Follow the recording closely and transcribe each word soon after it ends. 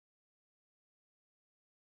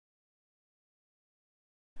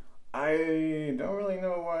I don't really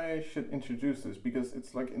know why I should introduce this because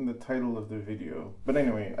it's like in the title of the video. But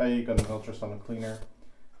anyway, I got an ultrasonic cleaner.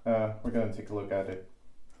 We're gonna take a look at it,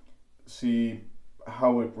 see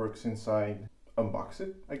how it works inside, unbox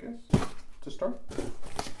it, I guess, to start.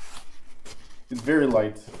 It's very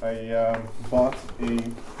light. I bought a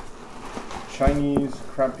Chinese,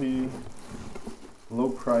 crappy,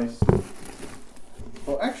 low-priced.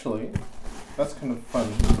 Well, actually, that's kind of fun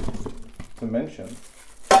to mention.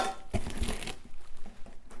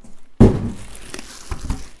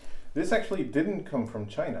 This actually didn't come from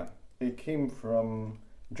China. It came from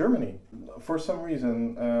Germany. For some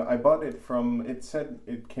reason, I bought it from, it said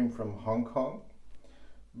it came from Hong Kong,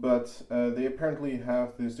 but they apparently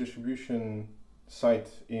have this distribution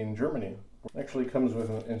site in Germany. It actually comes with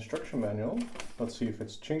an instruction manual. Let's see if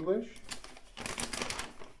it's Chinglish.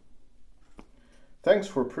 Thanks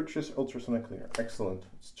for purchase ultrasonic cleaner. Excellent,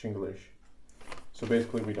 it's Chinglish. So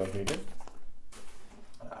basically we don't need it.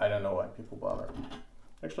 I don't know why people bother.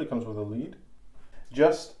 Actually comes with a lead.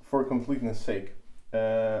 Just for completeness sake,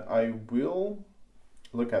 I will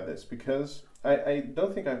look at this because I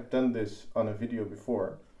don't think I've done this on a video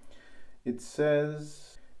before. It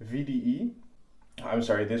says VDE. I'm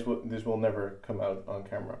sorry, this will never come out on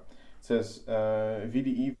camera. It says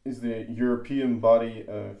VDE is the European body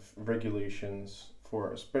of regulations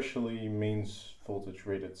for especially mains voltage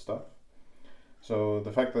rated stuff. So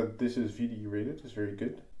the fact that this is VDE rated is very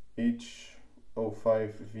good.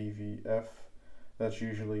 H05VVF, that's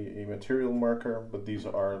usually a material marker, but these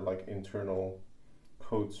are like internal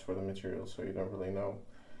codes for the material, so you don't really know.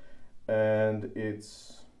 And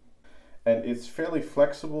it's fairly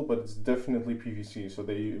flexible, but it's definitely PVC. So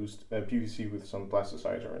they used PVC with some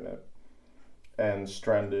plasticizer in it and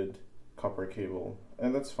stranded copper cable,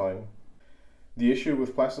 and that's fine. The issue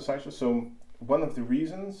with plasticizer, so one of the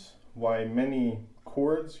reasons why many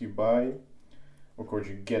cords you buy or cords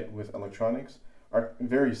you get with electronics are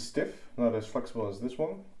very stiff, not as flexible as this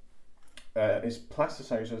one, is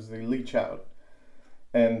plasticizers. They leach out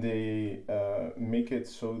and they make it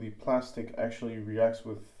so the plastic actually reacts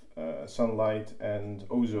with sunlight and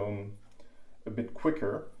ozone a bit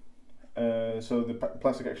quicker, so the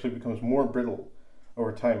plastic actually becomes more brittle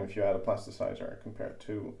over time if you add a plasticizer compared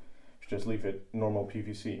to if you just leave it normal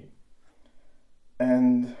PVC.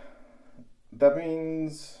 And that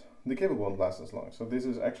means the cable won't last as long. So this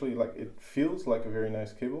is actually like, it feels like a very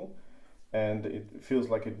nice cable and it feels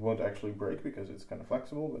like it won't actually break because it's kind of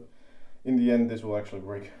flexible, but in the end this will actually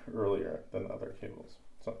break earlier than other cables.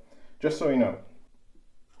 So just so you know.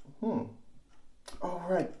 Oh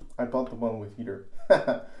right, I bought the one with heater.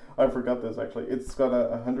 I forgot this actually. It's got a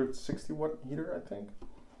 160 watt heater, I think.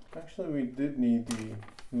 Actually, we did need the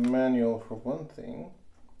manual for one thing.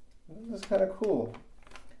 This is kind of cool.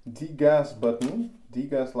 Degas button.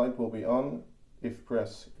 Degas light will be on if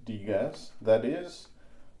press degas. That is,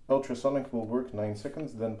 ultrasonic will work 9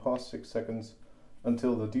 seconds, then pause 6 seconds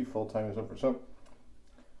until the default time is over. So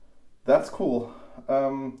that's cool.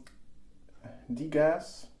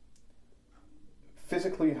 Degas.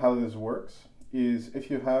 Physically, how this works is if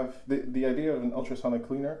you have the idea of an ultrasonic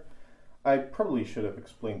cleaner, I probably should have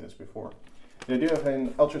explained this before. The idea of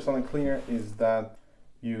an ultrasonic cleaner is that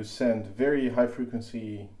you send very high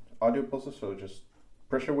frequency audio pulses, so just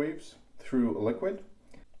pressure waves, through a liquid.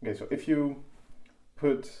 Okay, so if you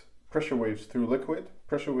put pressure waves through liquid,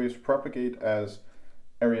 pressure waves propagate as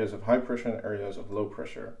areas of high pressure and areas of low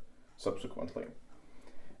pressure subsequently.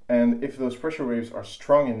 And if those pressure waves are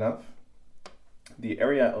strong enough, the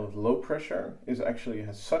area of low pressure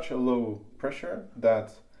has such a low pressure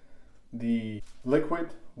that the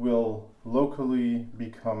liquid will locally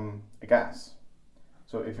become a gas.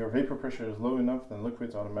 So if your vapor pressure is low enough, then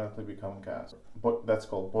liquids automatically become gas. But that's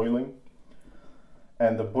called boiling.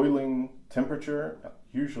 And the boiling temperature,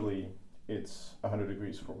 usually it's 100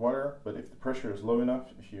 degrees for water, but if the pressure is low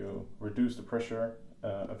enough, if you reduce the pressure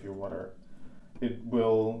of your water, it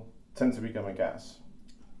will tend to become a gas.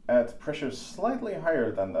 At pressures slightly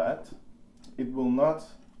higher than that, it will not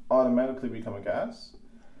automatically become a gas,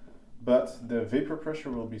 but the vapor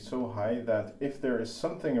pressure will be so high that if there is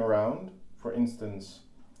something around, for instance,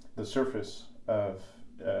 the surface of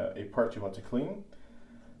a part you want to clean,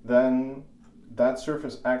 then that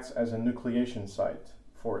surface acts as a nucleation site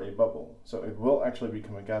for a bubble. So it will actually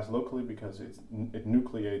become a gas locally because it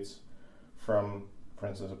nucleates from, for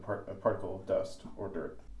instance, a particle of dust or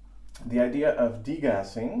dirt. The idea of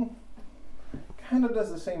degassing kind of does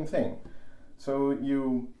the same thing. So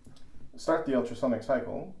you start the ultrasonic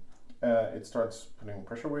cycle, it starts putting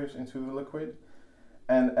pressure waves into the liquid,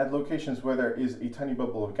 and at locations where there is a tiny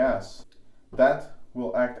bubble of gas, that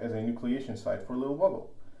will act as a nucleation site for a little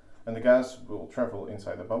bubble. and the gas will travel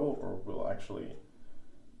inside the bubble, or will actually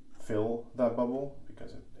fill that bubble,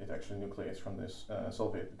 because it actually nucleates from this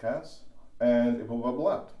solvated gas, and it will bubble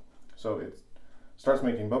out. So it starts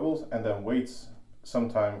making bubbles and then waits some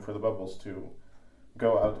time for the bubbles to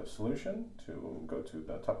go out of solution, to go to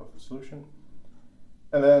the top of the solution,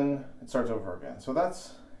 and then it starts over again. So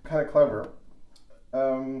that's kind of clever.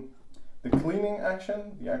 The cleaning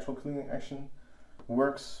action, the actual cleaning action,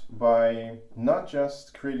 works by not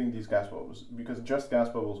just creating these gas bubbles, because just gas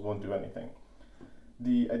bubbles won't do anything.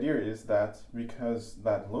 The idea is that because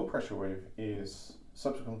that low pressure wave is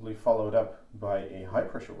subsequently followed up by a high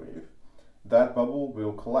pressure wave, that bubble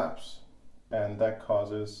will collapse, and that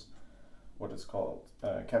causes what is called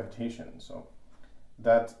cavitation. So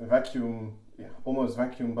that vacuum, almost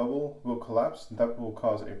vacuum bubble will collapse. That will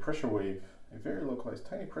cause a pressure wave, a very localized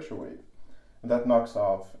tiny pressure wave, and that knocks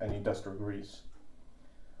off any dust or grease.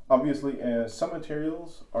 Obviously, some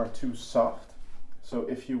materials are too soft. So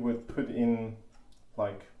if you would put in,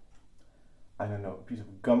 like, I don't know, a piece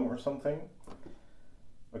of gum or something.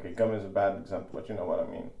 Okay, gum is a bad example, but you know what I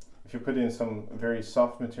mean. If you put in some very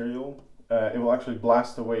soft material, it will actually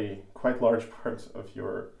blast away quite large parts of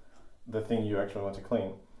the thing you actually want to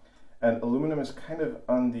clean. And aluminum is kind of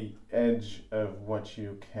on the edge of what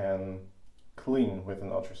you can clean with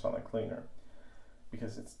an ultrasonic cleaner,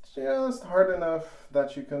 because it's just hard enough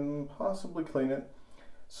that you can possibly clean it.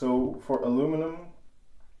 So for aluminum,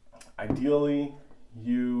 ideally,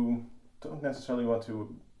 you don't necessarily want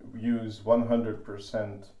to use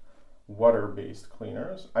 100% water-based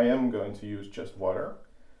cleaners. I am going to use just water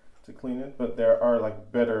to clean it, but there are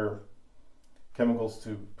like better chemicals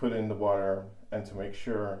to put in the water and to make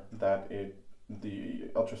sure that the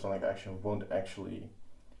ultrasonic action won't actually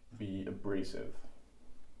be abrasive.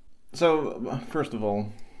 So first of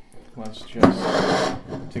all, let's just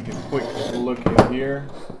take a quick look in here.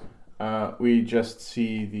 We just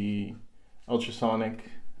see the ultrasonic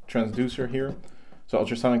transducer here. So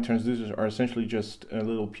ultrasonic transducers are essentially just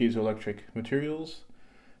little piezoelectric materials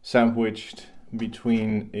sandwiched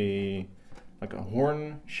between a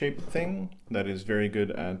horn-shaped thing that is very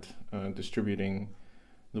good at distributing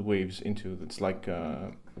the waves into. It's like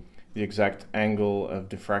the exact angle of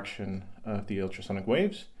diffraction of the ultrasonic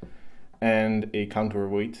waves, and a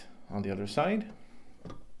counterweight on the other side.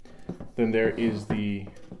 Then there is the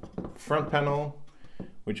front panel,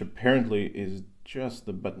 which apparently is just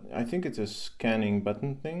the button. I think it's a scanning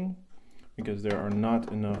button thing, because there are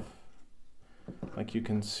not enough, like you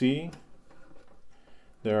can see,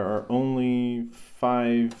 there are only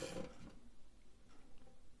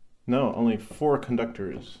only 4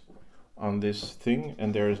 conductors on this thing,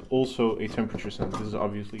 and there is also a temperature sensor. This is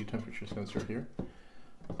obviously a temperature sensor here.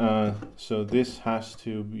 So this has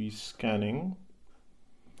to be scanning,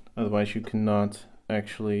 otherwise you cannot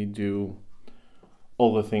actually do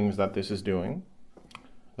all the things that this is doing.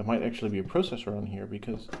 There might actually be a processor on here,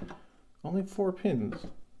 because only 4 pins.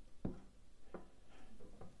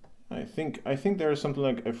 I think there is something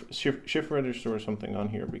like a shift register or something on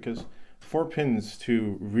here, because 4 pins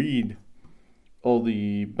to read all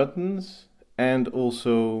the buttons and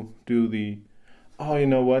also do the, oh, you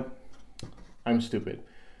know what? I'm stupid.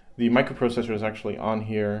 The microprocessor is actually on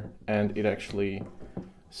here, and it actually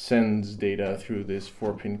sends data through this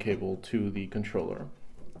 4-pin cable to the controller.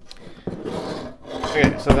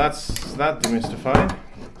 Okay, so that's that demystified.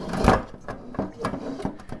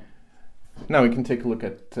 Now we can take a look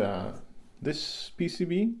at this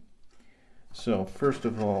PCB. So first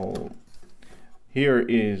of all, here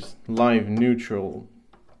is live neutral,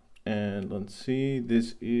 and let's see,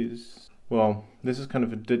 this is kind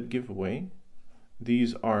of a dead giveaway.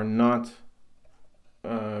 These are not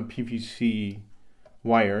PVC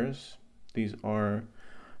wires. These are,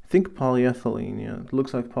 I think, polyethylene. Yeah, it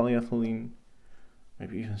looks like polyethylene,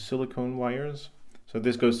 maybe even silicone wires. So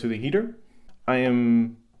this goes to the heater. I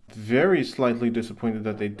am very slightly disappointed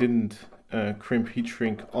that they didn't crimp heat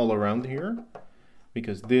shrink all around here,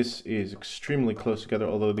 because this is extremely close together,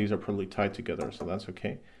 although these are probably tied together, so that's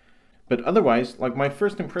okay. But otherwise, like, my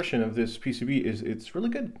first impression of this PCB is it's really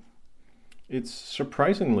good. It's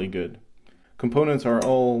surprisingly good. Components are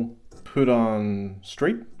all put on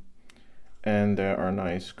straight, and there are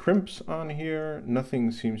nice crimps on here.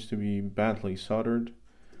 Nothing seems to be badly soldered,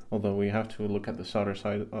 although we have to look at the solder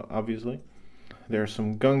side, obviously. There's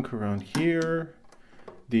some gunk around here.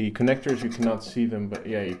 The connectors, you cannot see them, but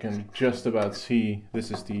yeah, you can just about see.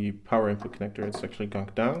 This is the power input connector. It's actually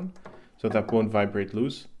gunked down, so that won't vibrate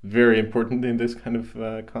loose. Very important in this kind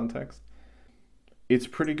of context. It's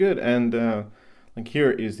pretty good, and like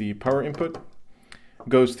here is the power input.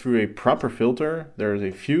 Goes through a proper filter. There's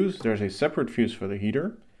a fuse. There's a separate fuse for the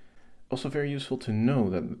heater. also very useful to know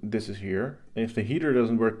that this is here. And if the heater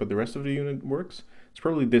doesn't work but the rest of the unit works, it's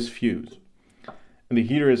probably this fuse. And the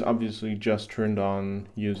heater is obviously just turned on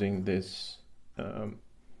using this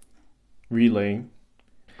relay.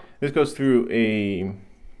 This goes through a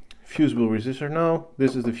fusible resistor. No,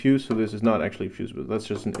 this is the fuse, so this is not actually fusible. That's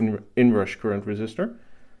just an inrush current resistor.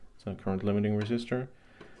 It's not current limiting resistor.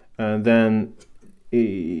 And then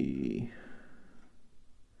a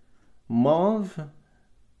MOV.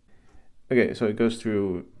 Okay, so it goes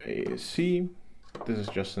through a C. This is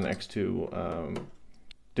just an X2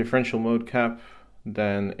 differential mode cap.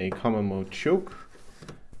 Then a common mode choke.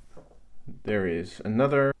 There is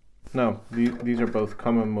another. No, these are both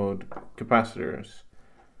common mode capacitors.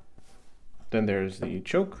 Then there's the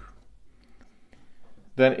choke.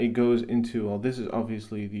 Then it goes into, well, this is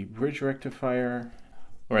obviously the bridge rectifier.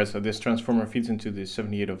 Alright, so this transformer feeds into the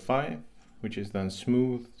 7805, which is then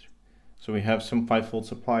smoothed. So we have some 5-volt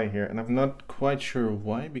supply here, and I'm not quite sure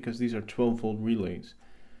why, because these are 12-volt relays.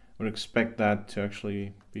 I would expect that to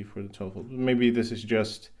actually be for the 12-volt. Maybe this is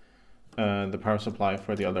just the power supply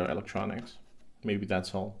for the other electronics. Maybe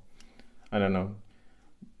that's all. I don't know.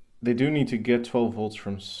 They do need to get 12 volts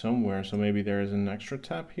from somewhere, so maybe there is an extra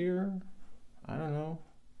tap here. I don't know.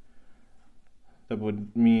 That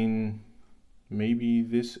would mean maybe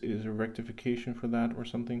this is a rectification for that or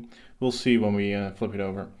something. We'll see when we flip it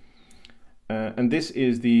over. And this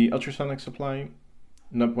is the ultrasonic supply.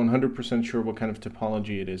 Not 100% sure what kind of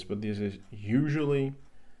topology it is, but this is usually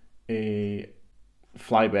a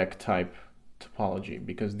flyback type topology,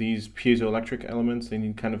 because these piezoelectric elements, they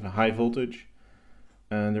need kind of a high voltage,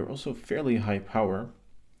 and they're also fairly high power.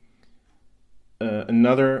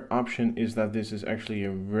 Another option is that this is actually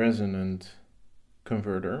a resonant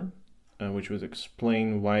converter, which would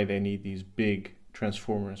explain why they need these big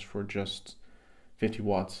transformers for just 50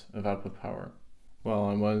 watts of output power. While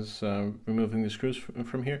I was removing the screws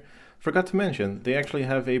from here, forgot to mention, they actually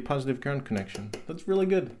have a positive ground connection. That's really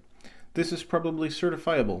good. This is probably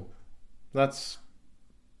certifiable. That's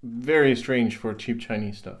very strange for cheap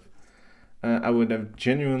Chinese stuff. I would have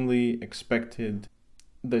genuinely expected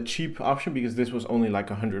the cheap option, because this was only like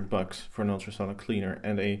 $100 for an ultrasonic cleaner,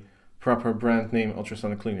 and a proper brand name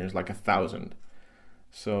ultrasonic cleaner is like 1,000.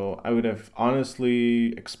 So I would have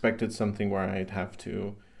honestly expected something where I'd have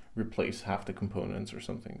to replace half the components or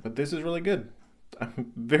something. But this is really good.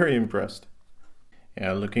 I'm very impressed.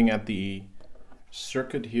 Yeah, looking at the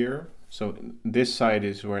circuit here. So this side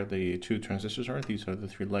is where the two transistors are. These are the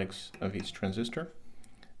 3 legs of each transistor.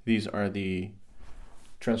 These are the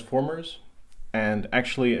transformers. And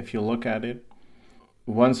actually, if you look at it,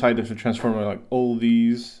 one side of the transformer, like all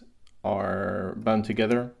these are bound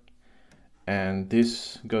together. And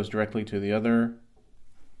this goes directly to the other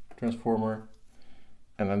transformer.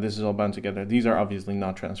 And then this is all bound together. These are obviously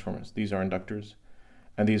not transformers. These are inductors.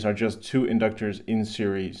 And these are just 2 inductors in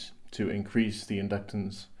series to increase the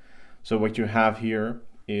inductance. So what you have here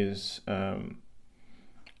is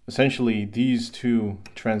essentially these 2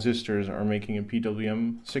 transistors are making a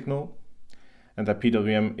PWM signal. And that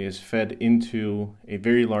PWM is fed into a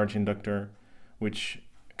very large inductor, which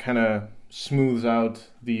kind of smooths out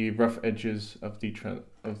the rough edges of the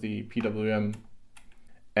PWM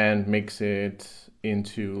and makes it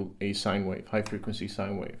into a sine wave, high frequency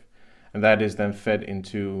sine wave. And that is then fed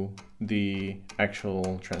into the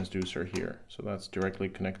actual transducer here. So that's directly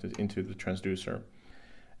connected into the transducer.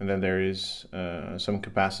 And then there is some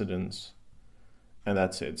capacitance, and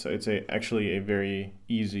that's it. So it's actually a very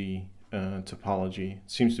easy topology.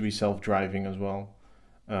 It seems to be self-driving as well.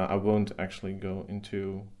 I won't actually go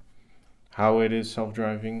into how it is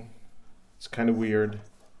self-driving. It's kind of weird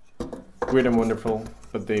and wonderful,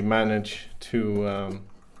 but they manage to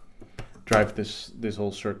drive this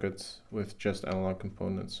whole circuit with just analog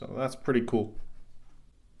components. So that's pretty cool.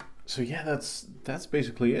 So yeah, that's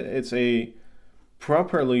basically it. It's a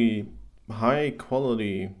properly high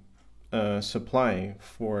quality supply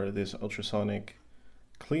for this ultrasonic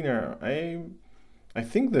cleaner. I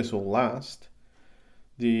think this will last.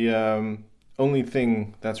 The only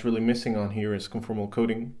thing that's really missing on here is conformal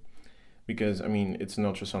coating, because I mean, it's an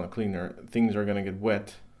ultrasonic cleaner. Things are going to get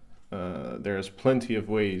wet. There's plenty of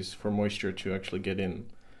ways for moisture to actually get in.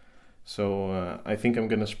 So I think I'm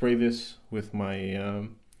going to spray this with my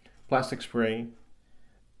plastic spray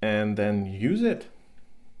and then use it.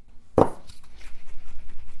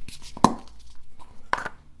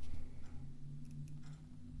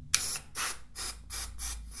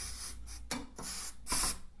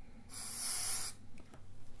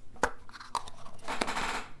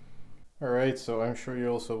 Alright, so I'm sure you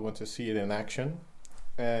also want to see it in action.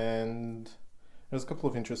 And there's a couple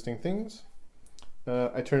of interesting things.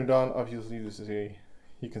 I turn it on. Obviously,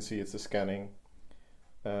 you can see it's a scanning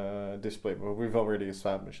display, but we've already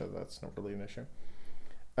established that that's not really an issue.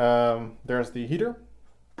 There's the heater,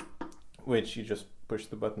 which you just push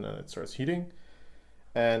the button and it starts heating,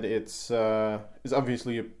 and it's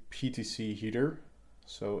obviously a PTC heater,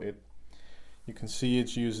 so you can see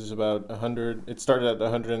it uses about 100. It started at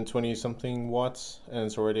 120 something watts, and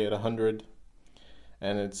it's already at 100,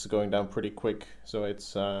 and it's going down pretty quick. So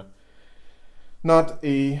it's not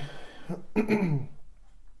a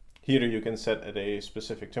heater you can set at a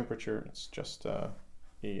specific temperature. It's just a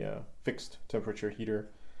fixed temperature heater.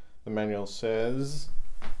 The manual says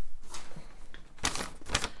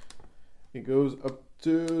it goes up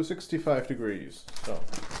to 65 degrees. So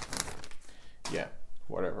yeah,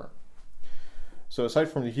 whatever. So aside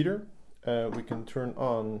from the heater, we can turn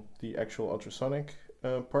on the actual ultrasonic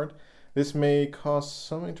part. This may cause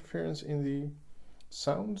some interference in the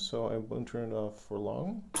sound, so I won't turn it off for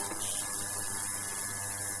long.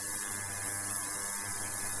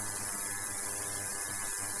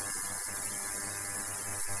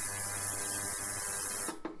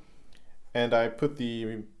 And I put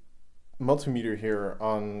the multimeter here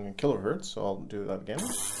on kilohertz, so I'll do that again.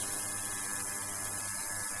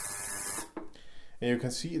 And you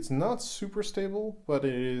can see it's not super stable, but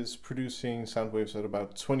it is producing sound waves at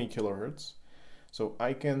about 20 kilohertz. So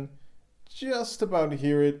I can just about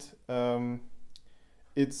hear it.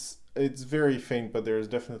 It's very faint, but there's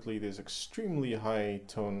definitely this extremely high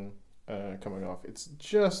tone coming off. It's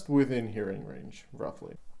just within hearing range,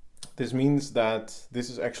 roughly. This means that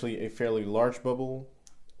this is actually a fairly large bubble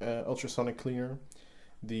ultrasonic cleaner.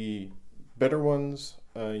 The better ones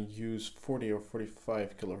use 40 or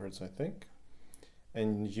 45 kilohertz, I think.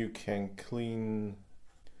 And you can clean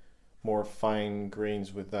more fine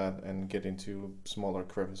grains with that and get into smaller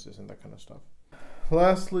crevices and that kind of stuff.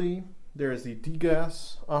 Lastly, there is the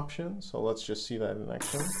degas option. So let's just see that in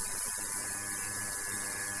action.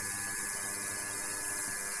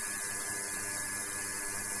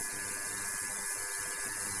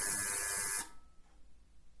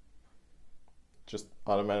 Just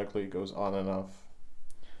automatically goes on and off.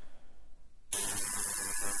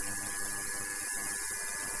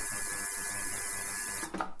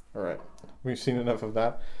 All right, we've seen enough of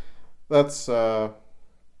that. That's it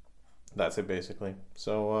basically.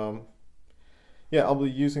 So yeah, I'll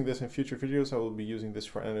be using this in future videos. I will be using this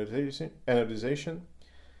for anodization.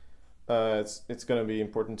 It's going to be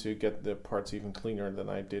important to get the parts even cleaner than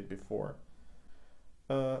I did before.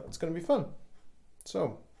 It's going to be fun.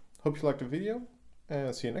 So hope you liked the video,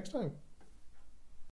 and see you next time.